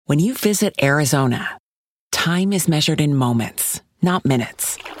When you visit Arizona, time is measured in moments, not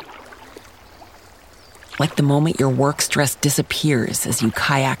minutes. Like the moment your work stress disappears as you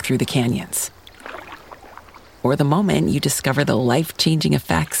kayak through the canyons. Or the moment you discover the life-changing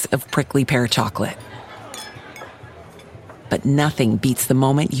effects of prickly pear chocolate. But nothing beats the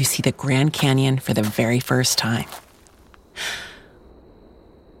moment you see the Grand Canyon for the very first time.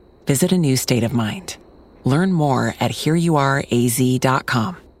 Visit a new state of mind. Learn more at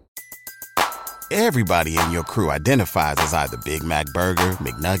hereyouareaz.com. Everybody in your crew identifies as either Big Mac Burger,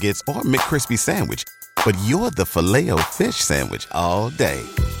 McNuggets, or McCrispy Sandwich. But you're the Filet-O-Fish Sandwich all day.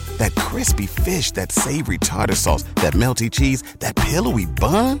 That crispy fish, that savory tartar sauce, that melty cheese, that pillowy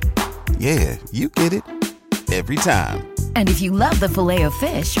bun. Yeah, you get it. Every time. And if you love the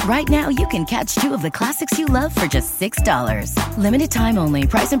Filet-O-Fish, right now you can catch two of the classics you love for just $6. Limited time only.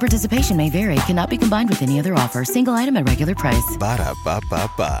 Price and participation may vary. Cannot be combined with any other offer. Single item at regular price.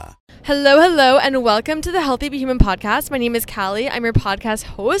 Ba-da-ba-ba-ba. Hello, and welcome to the Healthy Be Human podcast. My name is Callie. I'm your podcast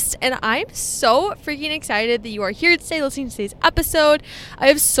host, and I'm so freaking excited that you are here today listening to today's episode. I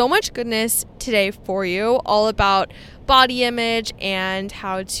have so much goodness today for you, all about body image and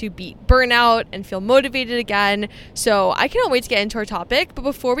how to beat burnout and feel motivated again. So I cannot wait to get into our topic. But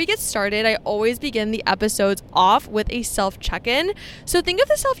before we get started, I always begin the episodes off with a self check-in. So think of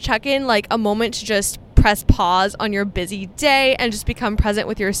the self check-in like a moment to just press pause on your busy day and just become present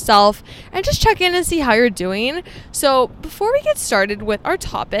with yourself and just check in and see how you're doing. So before we get started with our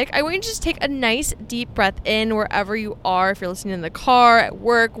topic, I want you to just take a nice deep breath in wherever you are. If you're listening in the car, at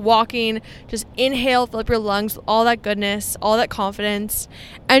work, walking, just inhale, fill up your lungs with all that goodness, all that confidence,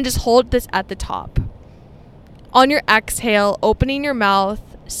 and just hold this at the top. On your exhale, opening your mouth,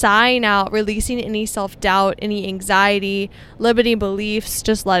 sighing out, releasing any self-doubt, any anxiety, limiting beliefs,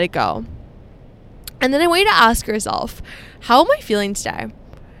 just let it go. And then I want you to ask yourself, how am I feeling today?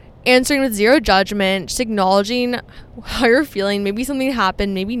 Answering with zero judgment, just acknowledging how you're feeling. Maybe something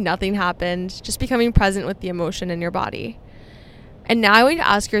happened, maybe nothing happened. Just becoming present with the emotion in your body. And now I want you to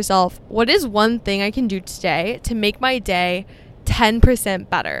ask yourself, what is one thing I can do today to make my day 10%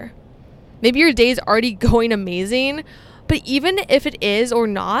 better? Maybe your day is already going amazing, but even if it is or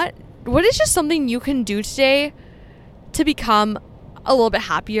not, what is just something you can do today to become a little bit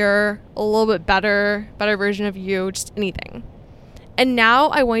happier, a little bit better version of you, just anything. And now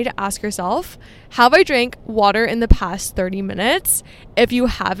I want you to ask yourself, have I drank water in the past 30 minutes? If you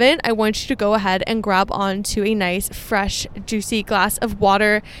haven't, I want you to go ahead and grab onto a nice, fresh, juicy glass of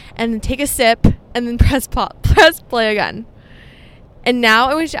water and take a sip and then press play again. And now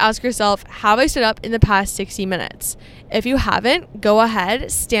I want you to ask yourself, have I stood up in the past 60 minutes? If you haven't, go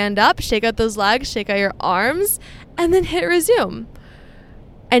ahead, stand up, shake out those legs, shake out your arms, and then hit resume.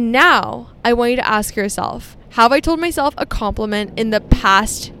 And now I want you to ask yourself, have I told myself a compliment in the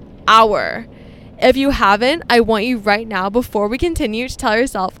past hour? If you haven't, I want you right now, before we continue, to tell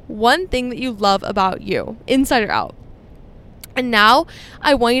yourself one thing that you love about you, inside or out. And now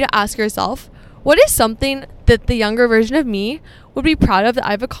I want you to ask yourself, what is something that the younger version of me would be proud of that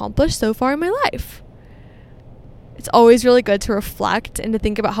I've accomplished so far in my life? It's always really good to reflect and to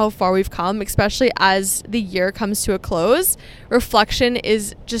think about how far we've come, especially as the year comes to a close. Reflection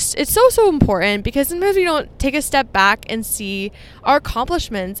is just, it's so important, because sometimes we don't take a step back and see our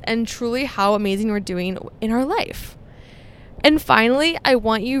accomplishments and truly how amazing we're doing in our life. And finally, I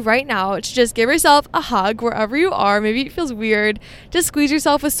want you right now to just give yourself a hug wherever you are. Maybe it feels weird. Just squeeze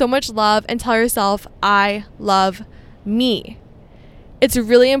yourself with so much love and tell yourself, I love me. It's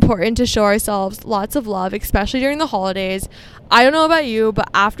really important to show ourselves lots of love, especially during the holidays. I don't know about you, but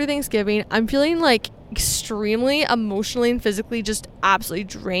after Thanksgiving, I'm feeling like extremely emotionally and physically just absolutely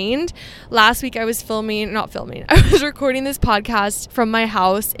drained. Last week I was I was recording this podcast from my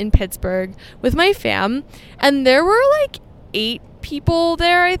house in Pittsburgh with my fam, and there were like 8 people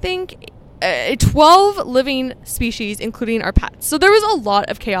there, I think. 12 living species, including our pets. So there was a lot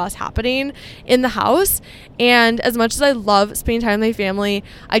of chaos happening in the house. And as much as I love spending time with my family,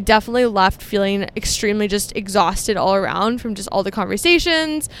 I definitely left feeling extremely just exhausted all around from just all the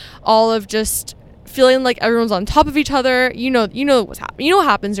conversations, all of just feeling like everyone's on top of each other. You know what's happening. You know what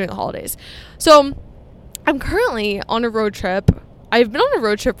happens during the holidays. So I'm currently on a road trip. I've been on a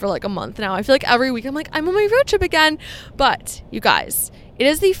road trip for like a month now. I feel like every week I'm on my road trip again. But you guys, it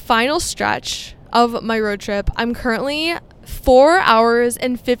is the final stretch of my road trip. I'm currently 4 hours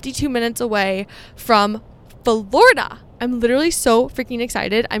and 52 minutes away from Florida. I'm literally so freaking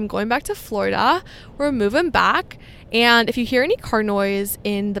excited. I'm going back to Florida. We're moving back. And if you hear any car noise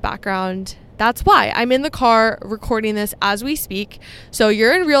in the background, that's why I'm in the car recording this as we speak. So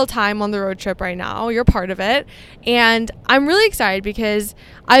you're in real time on the road trip right now. You're part of it. And I'm really excited because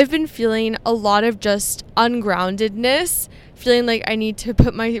I've been feeling a lot of just ungroundedness, feeling like I need to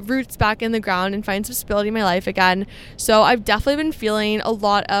put my roots back in the ground and find some stability in my life again. So I've definitely been feeling a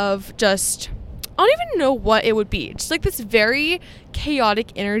lot of just, I don't even know what it would be. Just like this very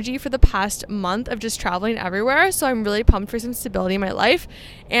chaotic energy for the past month of just traveling everywhere. So I'm really pumped for some stability in my life.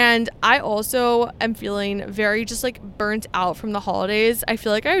 And I also am feeling very just like burnt out from the holidays. I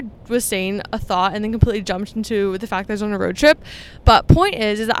feel like I was saying a thought and then completely jumped into the fact that I was on a road trip. But point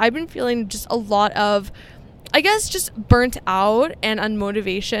is that I've been feeling just a lot of, I guess, just burnt out and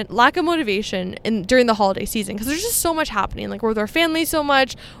lack of motivation during the holiday season, because there's just so much happening. Like, we're with our family so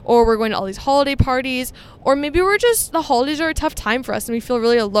much, or we're going to all these holiday parties, or maybe the holidays are a tough time for us and we feel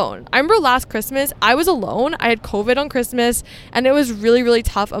really alone. I remember last Christmas, I was alone. I had COVID on Christmas and it was really, really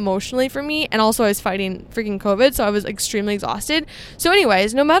tough emotionally for me. And also I was fighting freaking COVID, so I was extremely exhausted. So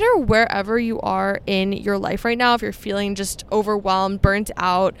anyways, no matter wherever you are in your life right now, if you're feeling just overwhelmed, burnt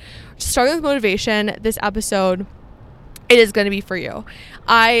out, struggling with motivation, this episode, it is going to be for you.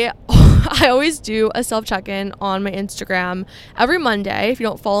 I always do a self check-in on my Instagram every Monday. If you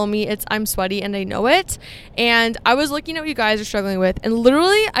don't follow me, it's I'm sweaty and I know it. And I was looking at what you guys are struggling with, and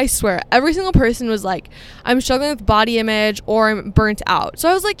literally, I swear, every single person was like, I'm struggling with body image or I'm burnt out. So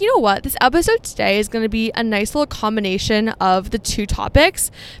I was like, you know what? This episode today is going to be a nice little combination of the two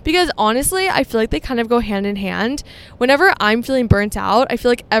topics, because honestly, I feel like they kind of go hand in hand. Whenever I'm feeling burnt out, I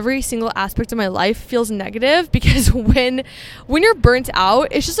feel like every single aspect of my life feels negative, because when you're burnt out,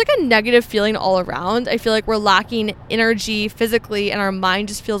 it's just like a negative feeling all around. I feel like we're lacking energy physically and our mind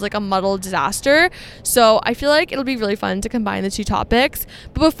just feels like a muddled disaster. So I feel like it'll be really fun to combine the two topics.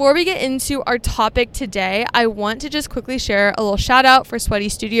 But before we get into our topic today, I want to just quickly share a little shout out for Sweaty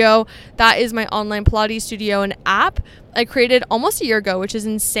Studio. That is my online Pilates studio and app I created almost a year ago, which is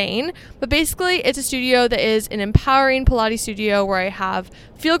insane. But basically, it's a studio that is an empowering Pilates studio where I have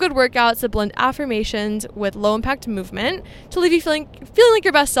feel-good workouts that blend affirmations with low-impact movement to leave you feeling like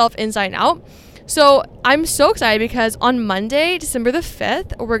your best self inside and out. So I'm so excited because on Monday, December the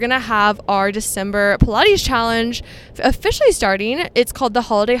 5th, we're going to have our December Pilates Challenge officially starting. It's called the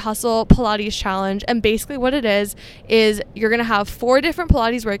Holiday Hustle Pilates Challenge. And basically what it is you're going to have 4 different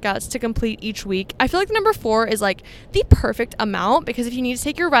Pilates workouts to complete each week. I feel like number 4 is like the perfect amount, because if you need to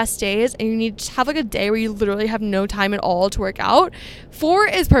take your rest days and you need to have like a day where you literally have no time at all to work out, 4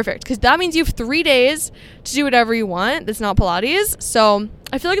 is perfect, because that means you have 3 days to do whatever you want that's not Pilates. So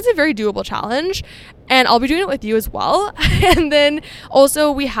I feel like it's a very doable challenge, and I'll be doing it with you as well. And then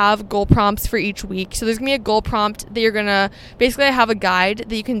also we have goal prompts for each week. So there's gonna be a goal prompt that you're gonna basically, I have a guide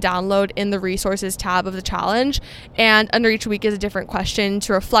that you can download in the resources tab of the challenge, and under each week is a different question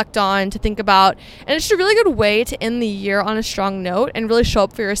to reflect on, to think about, and it's just a really good way to end the year on a strong note and really show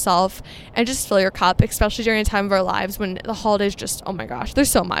up for yourself and just fill your cup, especially during a time of our lives when the holidays just, oh my gosh,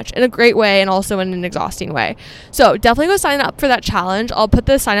 there's so much in a great way and also in an exhausting way. So definitely go sign up for that challenge. I'll put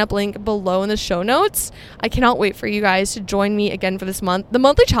the sign up link below in the show notes. I cannot wait for you guys to join me again for this month. The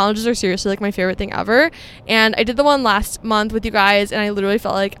monthly challenges are seriously like my favorite thing ever, and I did the one last month with you guys and I literally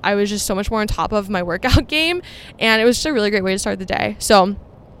felt like I was just so much more on top of my workout game, and it was just a really great way to start the day. So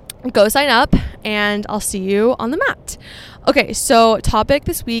go sign up and I'll see you on the mat. Okay, so topic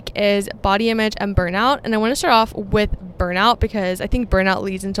this week is body image and burnout, and I want to start off with burnout because I think burnout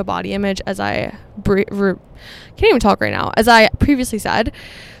leads into body image, as I can't even talk right now, as I previously said.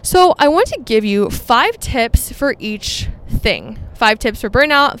 So I want to give you 5 tips for each thing. 5 tips for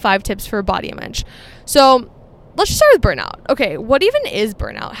burnout, 5 tips for body image. So let's just start with burnout. Okay, what even is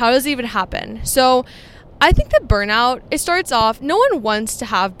burnout? How does it even happen? So I think that burnout, it starts off, no one wants to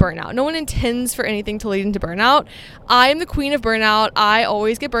have burnout. No one intends for anything to lead into burnout. I'm the queen of burnout. I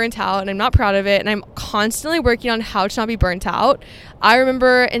always get burnt out and I'm not proud of it. And I'm constantly working on how to not be burnt out. I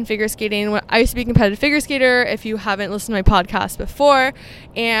remember in figure skating, when I used to be a competitive figure skater, if you haven't listened to my podcast before,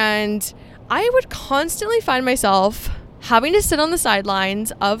 and I would constantly find myself having to sit on the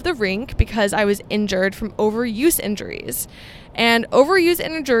sidelines of the rink because I was injured from overuse injuries. And overuse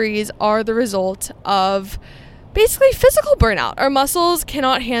injuries are the result of basically physical burnout. Our muscles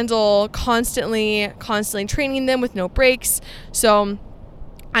cannot handle constantly training them with no breaks. So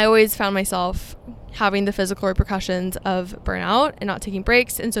I always found myself having the physical repercussions of burnout and not taking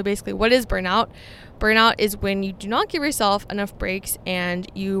breaks. And so basically, what is burnout? Burnout is when you do not give yourself enough breaks and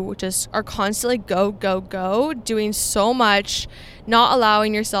you just are constantly go, doing so much, not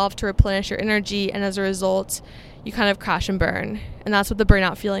allowing yourself to replenish your energy. And as a result, you kind of crash and burn. And that's what the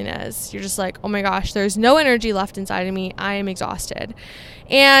burnout feeling is. You're just like, oh my gosh, there's no energy left inside of me. I am exhausted.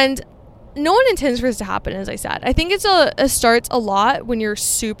 And no one intends for this to happen, as I said. I think it starts a lot when you're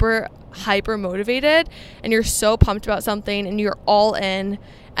super hyper motivated and you're so pumped about something and you're all in,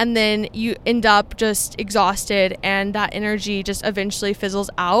 and then you end up just exhausted and that energy just eventually fizzles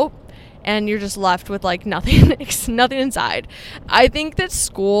out and you're just left with like nothing inside. I think that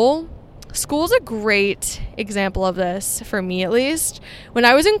school's a great example of this, for me at least. When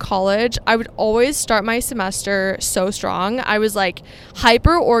I was in college, I would always start my semester so strong. I was like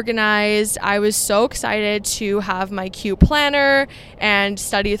hyper organized. I was so excited to have my cute planner and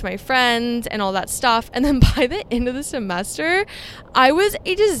study with my friends and all that stuff. And then by the end of the semester, I was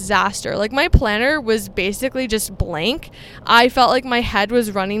a disaster. Like, my planner was basically just blank. I felt like my head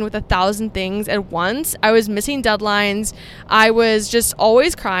was running with 1,000 things at once. I was missing deadlines. I was just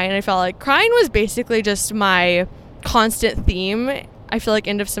always crying. I felt like crying was basically just my constant theme. I feel like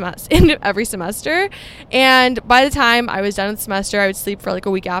end of every semester. And by the time I was done with the semester, I would sleep for like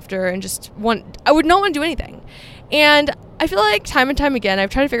a week after and I would not want to do anything. And I feel like time and time again, I've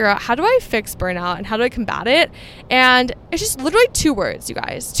tried to figure out, how do I fix burnout and how do I combat it? And it's just literally 2 words, you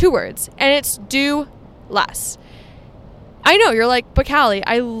guys, 2 words. And it's do less. I know you're like, but Callie,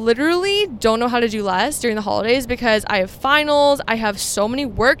 I literally don't know how to do less during the holidays because I have finals. I have so many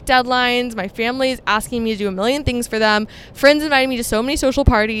work deadlines. My family is asking me to do a million things for them. Friends inviting me to so many social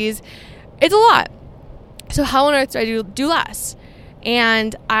parties. It's a lot. So how on earth do I do less?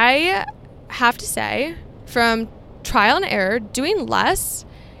 And I have to say, from trial and error, doing less,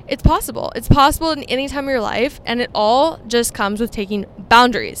 it's possible. It's possible in any time of your life, and it all just comes with taking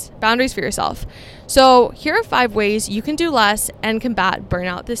boundaries for yourself. So here are 5 ways you can do less and combat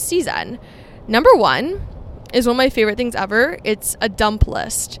burnout this season. Number 1 is one of my favorite things ever. It's a dump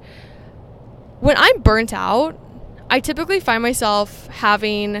list. When I'm burnt out, I typically find myself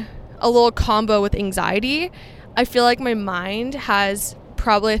having a little combo with anxiety. I feel like my mind has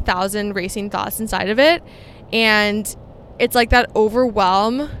probably 1,000 racing thoughts inside of it. And it's like that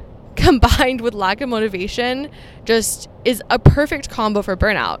overwhelm combined with lack of motivation just is a perfect combo for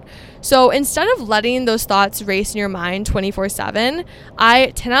burnout. So instead of letting those thoughts race in your mind 24/7,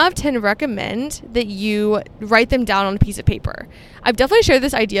 I 10 out of 10 recommend that you write them down on a piece of paper. I've definitely shared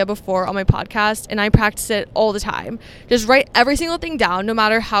this idea before on my podcast, and I practice it all the time. Just write every single thing down, no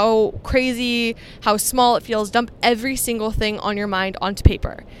matter how crazy, how small it feels. Dump every single thing on your mind onto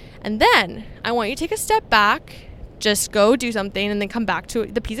paper. And then I want you to take a step back, just go do something, and then come back to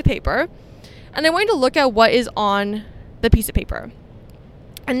the piece of paper. And I want you to look at what is on the piece of paper.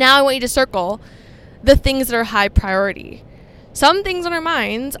 And now I want you to circle the things that are high priority. Some things on our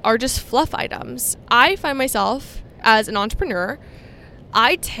minds are just fluff items. I find myself, as an entrepreneur,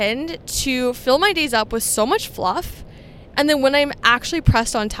 I tend to fill my days up with so much fluff. And then when I'm actually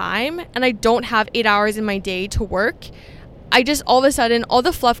pressed on time and I don't have 8 hours in my day to work, I just, all of a sudden, all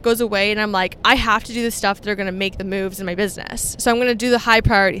the fluff goes away and I'm like, I have to do the stuff that are going to make the moves in my business. So I'm going to do the high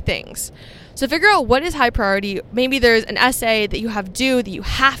priority things. So figure out what is high priority. Maybe there's an essay that you have due that you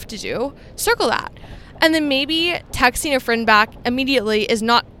have to do. Circle that. And then maybe texting a friend back immediately is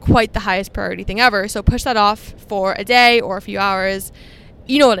not quite the highest priority thing ever. So push that off for a day or a few hours.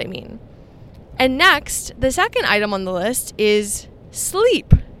 You know what I mean. And next, the second item on the list is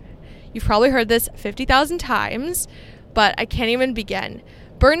sleep. You've probably heard this 50,000 times, but I can't even begin.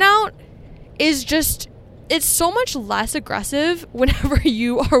 Burnout is just, it's so much less aggressive whenever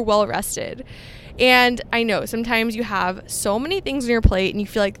you are well rested. And I know sometimes you have so many things on your plate and you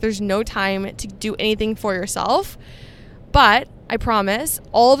feel like there's no time to do anything for yourself. But I promise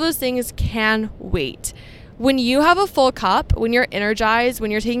all of those things can wait. When you have a full cup, when you're energized, when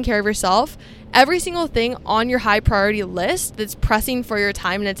you're taking care of yourself, every single thing on your high priority list that's pressing for your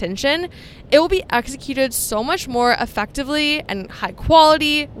time and attention, it will be executed so much more effectively and high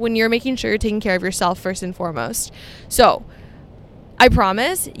quality when you're making sure you're taking care of yourself first and foremost. So I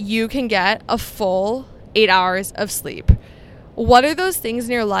promise you can get a full 8 hours of sleep. What are those things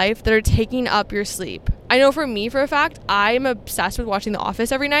in your life that are taking up your sleep? I know for me, for a fact, I'm obsessed with watching The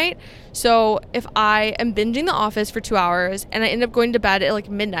Office every night. So if I am binging The Office for 2 hours and I end up going to bed at like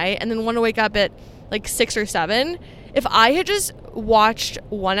midnight and then want to wake up at like 6 or 7, if I had just watched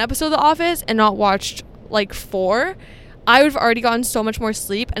one episode of The Office and not watched like 4, I would have already gotten so much more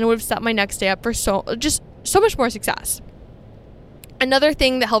sleep and it would have set my next day up for so much more success. Another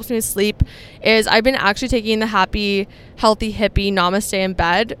thing that helps me with sleep is I've been actually taking the happy, healthy, hippie, namaste in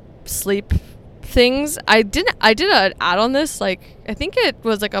bed sleep things. I did an ad on this, like, I think it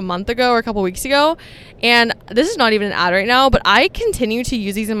was like a month ago or a couple weeks ago, and this is not even an ad right now, but I continue to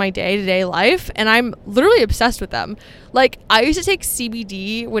use these in my day-to-day life, and I'm literally obsessed with them. Like, I used to take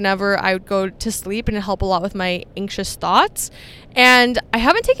CBD whenever I would go to sleep, and it helped a lot with my anxious thoughts. And I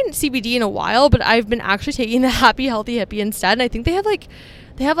haven't taken CBD in a while, but I've been actually taking the Happy Healthy Hippie instead, and I think they have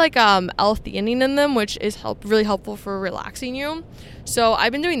L-theanine in them, which is really helpful for relaxing you. So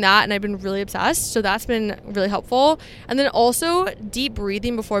I've been doing that, and I've been really obsessed. So that's been really helpful. And then also, deep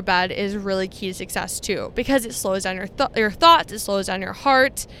breathing before bed is really key to success too, because it slows down your thoughts. It slows down your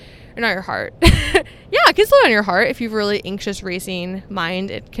heart. Or not your heart. Yeah, it can slow down your heart. If you have a really anxious, racing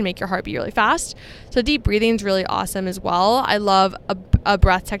mind, it can make your heart beat really fast. So deep breathing is really awesome as well. I love a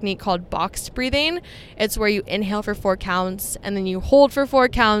breath technique called boxed breathing. It's where you inhale for 4 counts, and then you hold for 4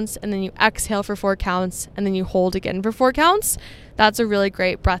 counts, and then you exhale for 4 counts, and then you hold again for 4 counts. That's a really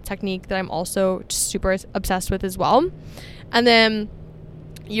great breath technique that I'm also super obsessed with as well. And then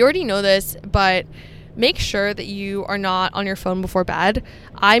you already know this, but make sure that you are not on your phone before bed.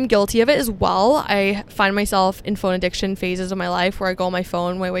 I'm guilty of it as well. I find myself in phone addiction phases of my life where I go on my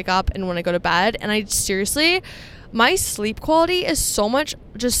phone when I wake up and when I go to bed. And I seriously, my sleep quality is so much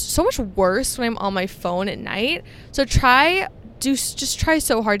worse when I'm on my phone at night. So just try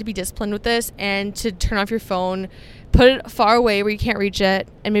so hard to be disciplined with this and to turn off your phone, put it far away where you can't reach it,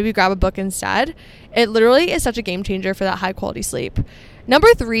 and maybe grab a book instead. It literally is such a game changer for that high quality sleep.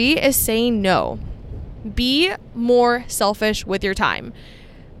 Number 3 is saying no. Be more selfish with your time.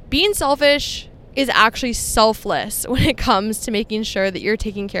 Being selfish is actually selfless when it comes to making sure that you're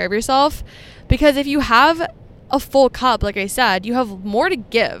taking care of yourself, because if you have a full cup, like I said, you have more to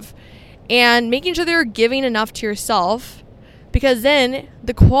give, and making sure that you're giving enough to yourself, because then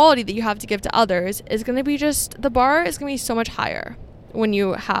the quality that you have to give to others is going to be the bar is going to be so much higher when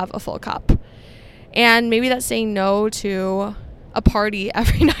you have a full cup. And maybe that's saying no to a party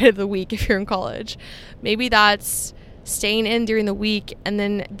every night of the week if you're in college. Maybe that's staying in during the week and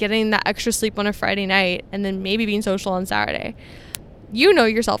then getting that extra sleep on a Friday night, and then maybe being social on Saturday. You know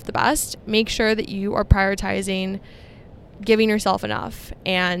yourself the best. Make sure that you are prioritizing giving yourself enough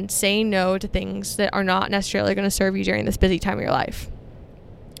and saying no to things that are not necessarily going to serve you during this busy time of your life.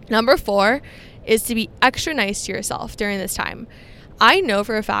 Number 4 is to be extra nice to yourself during this time. I know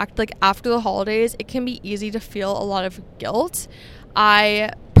for a fact, like, after the holidays, it can be easy to feel a lot of guilt.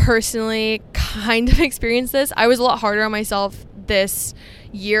 I personally kind of experienced this. I was a lot harder on myself this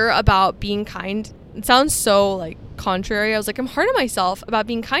year about being kind. It sounds so, like, contrary. I was like, I'm hard on myself about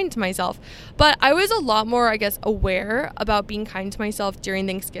being kind to myself. But I was a lot more, I guess, aware about being kind to myself during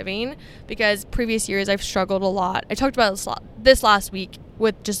Thanksgiving, because previous years I've struggled a lot. I talked about this last week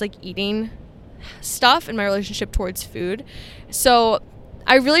with just, like, eating stuff and my relationship towards food. So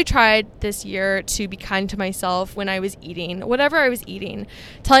I really tried this year to be kind to myself when I was eating, whatever I was eating,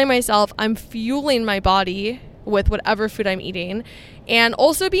 telling myself I'm fueling my body with whatever food I'm eating, and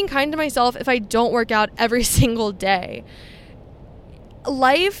also being kind to myself if I don't work out every single day.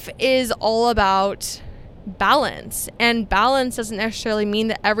 Life is all about balance, and balance doesn't necessarily mean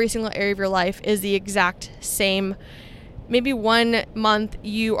that every single area of your life is the exact same. Maybe one month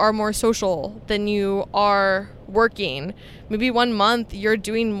you are more social than you are working. Maybe one month you're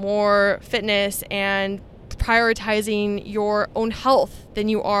doing more fitness and prioritizing your own health than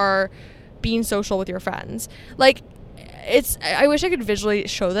you are being social with your friends. Like, I wish I could visually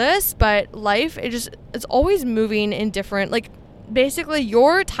show this, but life, it's always moving in different, like, basically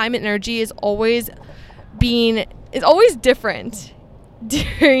your time and energy is always different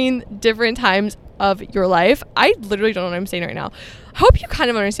during different times of your life. I literally don't know what I'm saying right now. I hope you kind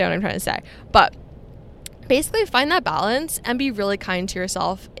of understand what I'm trying to say. But basically, find that balance and be really kind to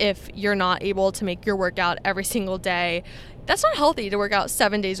yourself if you're not able to make your workout every single day. That's not healthy to work out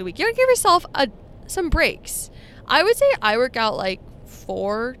 7 days a week. You gotta give yourself some breaks. I would say I work out like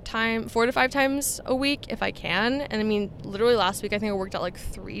 4 to 5 times a week if I can. And I mean, literally last week I think I worked out like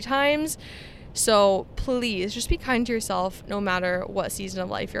 3 times. So please just be kind to yourself no matter what season of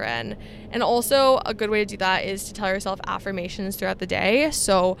life you're in. And also a good way to do that is to tell yourself affirmations throughout the day.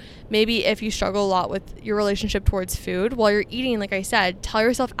 So maybe if you struggle a lot with your relationship towards food while you're eating, like I said, tell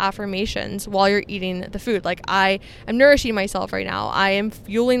yourself affirmations while you're eating the food. Like, I am nourishing myself right now. I am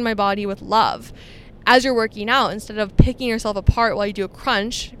fueling my body with love. As you're working out, instead of picking yourself apart while you do a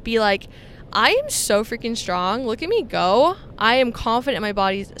crunch, be like, I am so freaking strong. Look at me go. I am confident in my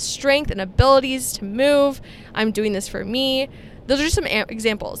body's strength and abilities to move. I'm doing this for me. Those are just some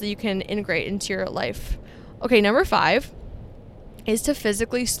examples that you can integrate into your life. Okay, number 5 is to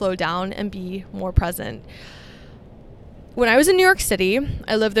physically slow down and be more present. when I was in New York City,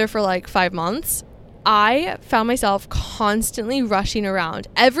 I lived there for like 5 months. I found myself constantly rushing around.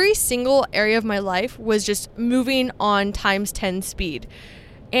 Every single area of my life was just moving on times 10 speed.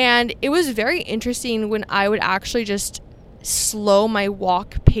 And it was very interesting when I would actually just slow my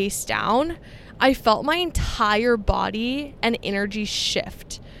walk pace down. I felt my entire body and energy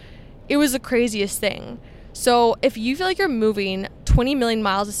shift. It was the craziest thing. So if you feel like you're moving 20 million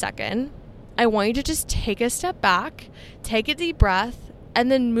miles a second, I want you to just take a step back, take a deep breath, and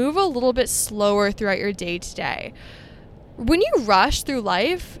then move a little bit slower throughout your day to day. When you rush through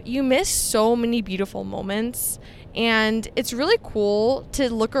life, you miss so many beautiful moments, and it's really cool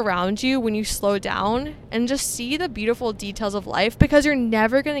to look around you when you slow down and just see the beautiful details of life, because you're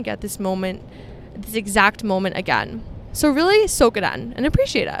never going to get this exact moment again. So really soak it in and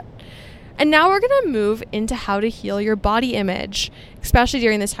appreciate it. And now we're going to move into how to heal your body image, especially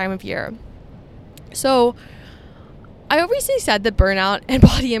during this time of year. So I obviously said that burnout and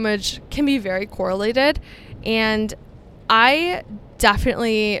body image can be very correlated, and I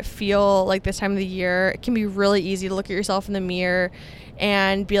definitely feel like this time of the year it can be really easy to look at yourself in the mirror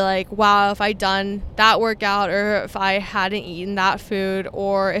and be like, wow, if I'd done that workout, or if I hadn't eaten that food,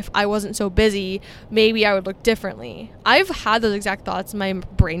 or if I wasn't so busy, maybe I would look differently. I've had those exact thoughts in my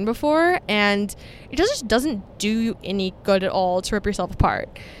brain before, and it just doesn't do you any good at all to rip yourself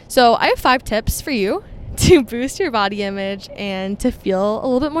apart. So I have 5 tips for you to boost your body image and to feel a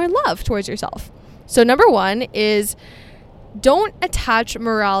little bit more love towards yourself. So number 1 is don't attach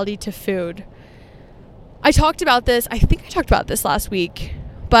morality to food. I think I talked about this last week,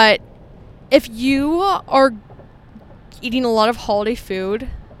 but if you are eating a lot of holiday food,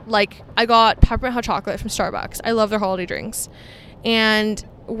 like I got peppermint hot chocolate from Starbucks. I love their holiday drinks. And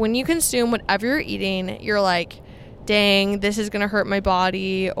when you consume whatever you're eating, you're like, dang, this is going to hurt my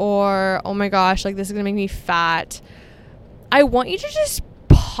body, or, oh my gosh, like this is going to make me fat. I want you to just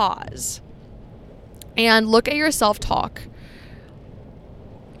pause and look at your self-talk.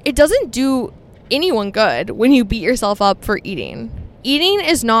 It doesn't do anyone good when you beat yourself up for eating. Eating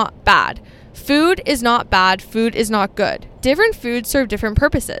is not bad. Food is not bad. Food is not good. Different foods serve different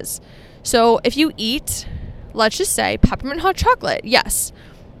purposes. So if you eat, let's just say, peppermint hot chocolate, yes,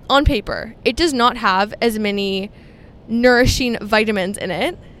 on paper, it does not have as many nourishing vitamins in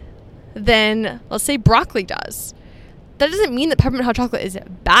it than, let's say, broccoli does. That doesn't mean that peppermint hot chocolate is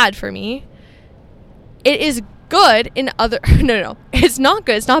bad for me. It is good in other... No. It's not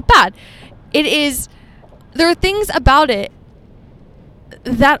good. It's not bad. There are things about it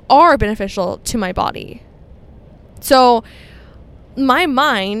that are beneficial to my body. So my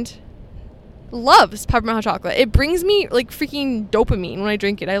mind loves peppermint hot chocolate. It brings me like freaking dopamine when I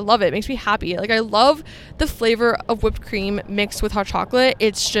drink it. I love it. It makes me happy. Like I love the flavor of whipped cream mixed with hot chocolate.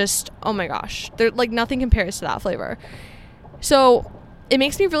 It's just, oh my gosh, like nothing compares to that flavor. So it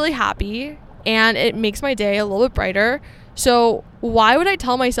makes me really happy, and it makes my day a little bit brighter. So why would I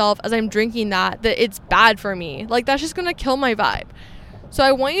tell myself as I'm drinking that it's bad for me? Like that's just gonna kill my vibe. So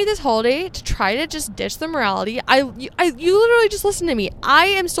I want you this holiday to try to just ditch the morality. You literally just listen to me. I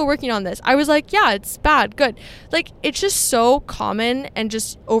am still working on this. I was like, yeah, it's bad, good. Like it's just so common and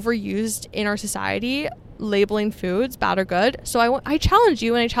just overused in our society, labeling foods bad or good. So I challenge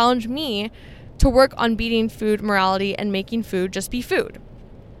you, and I challenge me to work on beating food morality and making food just be food,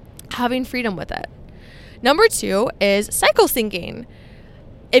 having freedom with it. Number 2 is cycle syncing.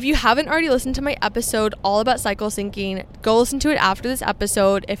 If you haven't already listened to my episode all about cycle syncing, go listen to it after this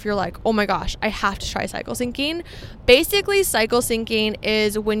episode if you're like, oh my gosh, I have to try cycle syncing. Basically, cycle syncing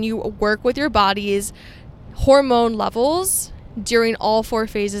is when you work with your body's hormone levels during all 4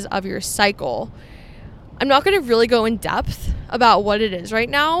 phases of your cycle. I'm not going to really go in depth about what it is right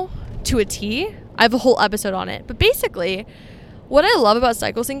now to a T. I have a whole episode on it. But basically, what I love about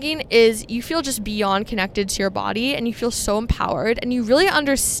cycle syncing is you feel just beyond connected to your body, and you feel so empowered, and you really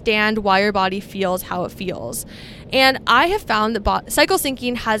understand why your body feels how it feels. And I have found that cycle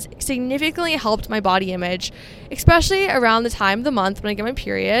syncing has significantly helped my body image, especially around the time of the month when I get my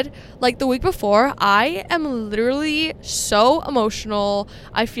period. Like the week before, I am literally so emotional.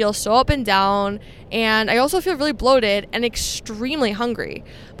 I feel so up and down, and I also feel really bloated and extremely hungry.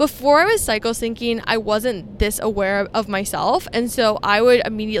 Before I was cycle syncing, I wasn't this aware of myself, and so I would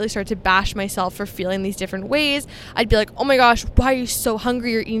immediately start to bash myself for feeling these different ways. I'd be like, oh my gosh, why are you so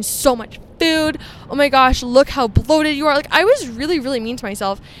hungry? You're eating so much food. Oh my gosh, look how bloated you are. Like I was really, really mean to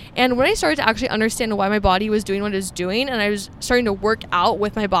myself. And when I started to actually understand why my body was doing what it was doing, and I was starting to work out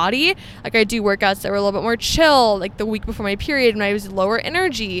with my body, like I do workouts that were a little bit more chill, like the week before my period when I was lower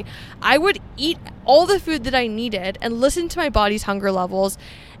energy, I would eat all the food that I needed and listen to my body's hunger levels.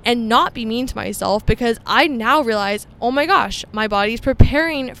 and not be mean to myself, because I now realize, oh my gosh, my body's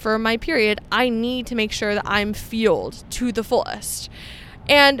preparing for my period. I need to make sure that I'm fueled to the fullest.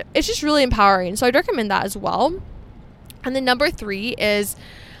 And it's just really empowering. So I'd recommend that as well. And then number 3 is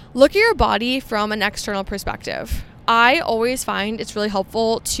look at your body from an external perspective. I always find it's really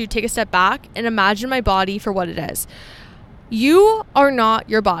helpful to take a step back and imagine my body for what it is. You are not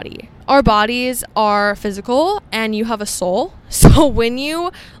your body. Our bodies are physical and you have a soul. So when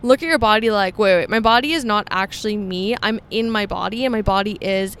you look at your body like, wait, my body is not actually me. I'm in my body, and my body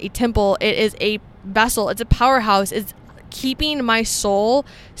is a temple. It is a vessel. It's a powerhouse. It's keeping my soul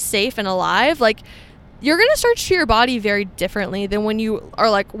safe and alive. Like, you're going to start to treat your body very differently than when you are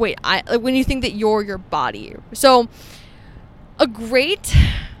like, when you think that you're your body. So a great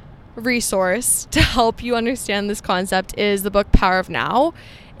resource to help you understand this concept is the book Power of Now.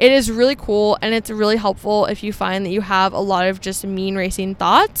 It is really cool, and it's really helpful if you find that you have a lot of just mean racing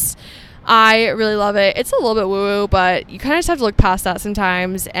thoughts. I really love it. It's a little bit woo-woo, but you kind of just have to look past that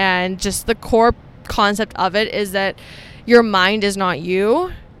sometimes. And just the core concept of it is that your mind is not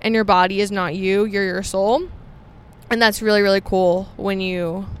you, and your body is not you. You're your soul. And that's really, really cool when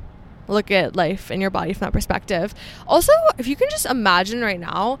you look at life and your body from that perspective. Also, if you can just imagine right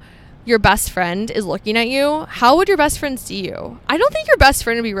now, your best friend is looking at you, how would your best friend see you? I don't think your best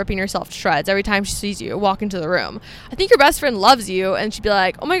friend would be ripping herself to shreds every time she sees you walk into the room. I think your best friend loves you, and she'd be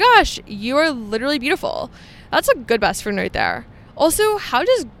like, oh my gosh, you are literally beautiful. That's a good best friend right there. Also, how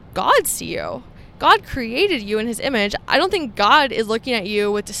does God see you? God created you in his image. I don't think God is looking at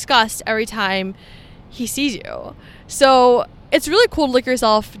you with disgust every time he sees you. So it's really cool to look at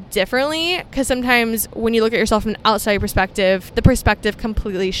yourself differently, because sometimes when you look at yourself from an outside perspective, the perspective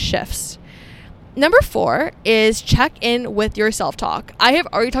completely shifts. Number 4 is check in with your self-talk. I have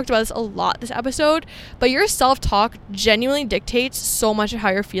already talked about this a lot this episode, but your self-talk genuinely dictates so much of how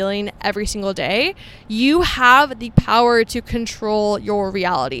you're feeling every single day. You have the power to control your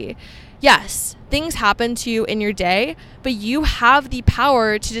reality. Yes, things happen to you in your day, but you have the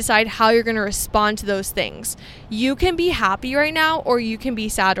power to decide how you're going to respond to those things. You can be happy right now, or you can be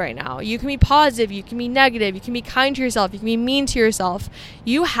sad right now. You can be positive, you can be negative, you can be kind to yourself, you can be mean to yourself.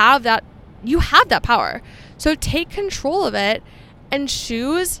 You have that power. So take control of it and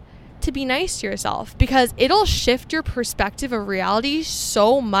choose to be nice to yourself, because it'll shift your perspective of reality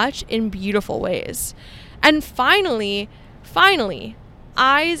so much in beautiful ways. And finally,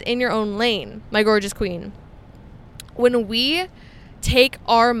 eyes in your own lane, my gorgeous queen. When we take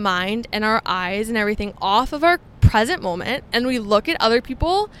our mind and our eyes and everything off of our present moment, and we look at other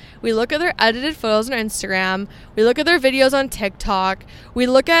people, we look at their edited photos on Instagram, we look at their videos on TikTok, we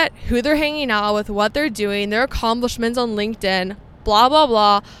look at who they're hanging out with, what they're doing, their accomplishments on LinkedIn, blah, blah,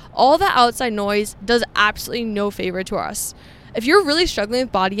 blah, all the outside noise does absolutely no favor to us. If you're really struggling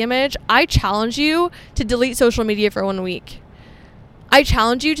with body image, I challenge you to delete social media for 1 week. I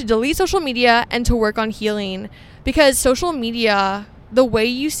challenge you to delete social media and to work on healing, because social media, the way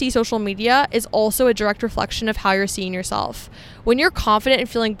you see social media is also a direct reflection of how you're seeing yourself. When you're confident and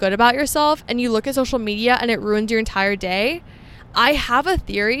feeling good about yourself and you look at social media and it ruins your entire day, I have a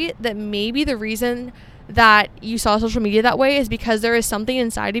theory that maybe the reason that you saw social media that way is because there is something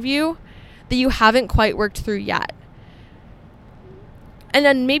inside of you that you haven't quite worked through yet. And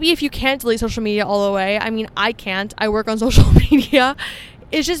then maybe if you can't delete social media all the way, I mean, I can't. I work on social media.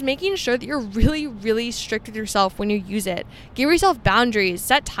 It's just making sure that you're really, really strict with yourself when you use it. Give yourself boundaries.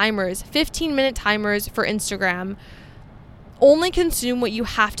 Set timers. 15-minute timers for Instagram. Only consume what you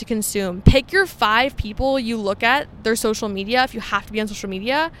have to consume. Pick your 5 people you look at their social media if you have to be on social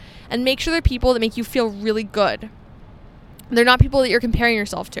media, and make sure they're people that make you feel really good. They're not people that you're comparing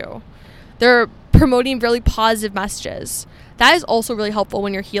yourself to. They're promoting really positive messages. That is also really helpful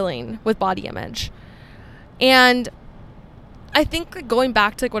when you're healing with body image. And I think going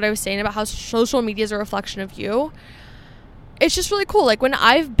back to what I was saying about how social media is a reflection of you, it's just really cool. Like when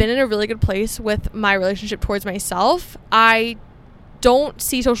I've been in a really good place with my relationship towards myself, I don't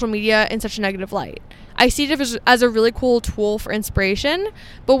see social media in such a negative light. I see it as a really cool tool for inspiration.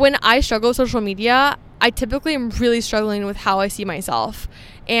 But when I struggle with social media, I typically am really struggling with how I see myself.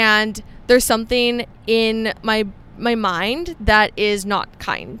 And there's something in my mind that is not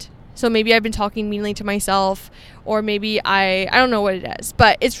kind. So maybe I've been talking meanly to myself, or maybe I don't know what it is.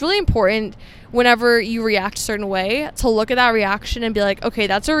 But it's really important whenever you react a certain way to look at that reaction and be like, okay,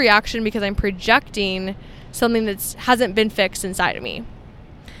 that's a reaction because I'm projecting something that hasn't been fixed inside of me.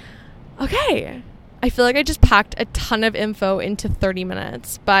 Okay. I feel like I just packed a ton of info into 30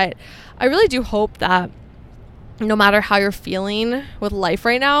 minutes, but I really do hope that no matter how you're feeling with life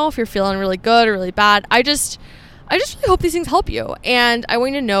right now, if you're feeling really good or really bad, I I just really hope these things help you. And I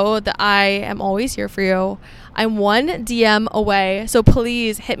want you to know that I am always here for you. I'm one DM away. So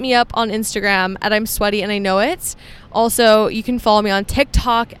please hit me up on Instagram at I'm Sweaty and I Know It. Also, you can follow me on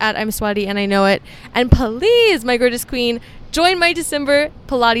TikTok at I'm Sweaty and I Know It. And please, my gorgeous queen, join my December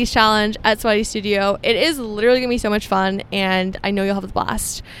Pilates challenge at Sweaty Studio. It is literally going to be so much fun, and I know you'll have a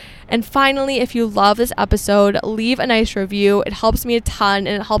blast. And finally, if you love this episode, leave a nice review. It helps me a ton,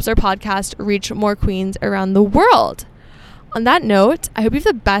 and it helps our podcast reach more queens around the world. On that note, I hope you have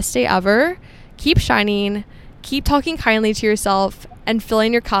the best day ever. Keep shining, keep talking kindly to yourself, and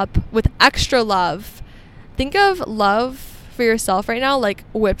filling your cup with extra love. Think of love for yourself right now like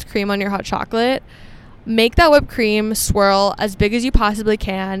whipped cream on your hot chocolate. Make that whipped cream swirl as big as you possibly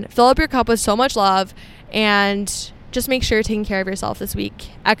can. Fill up your cup with so much love, and just make sure you're taking care of yourself this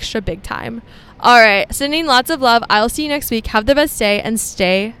week. Extra big time. All right, sending lots of love. I'll see you next week. Have the best day and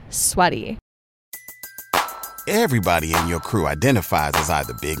stay sweaty. Everybody in your crew identifies as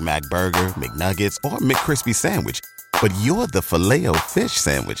either Big Mac Burger, McNuggets, or McCrispy Sandwich. But you're the Filet-O-Fish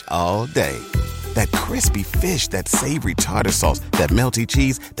Sandwich all day. That crispy fish, that savory tartar sauce, that melty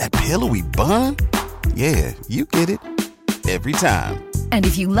cheese, that pillowy bun. Yeah, you get it. Every time. And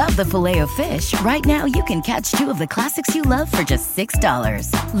if you love the Filet-O-Fish, right now you can catch 2 of the classics you love for just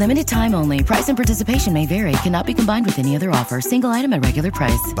 $6. Limited time only. Price and participation may vary. Cannot be combined with any other offer. Single item at regular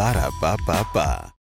price. Ba-da-ba-ba-ba.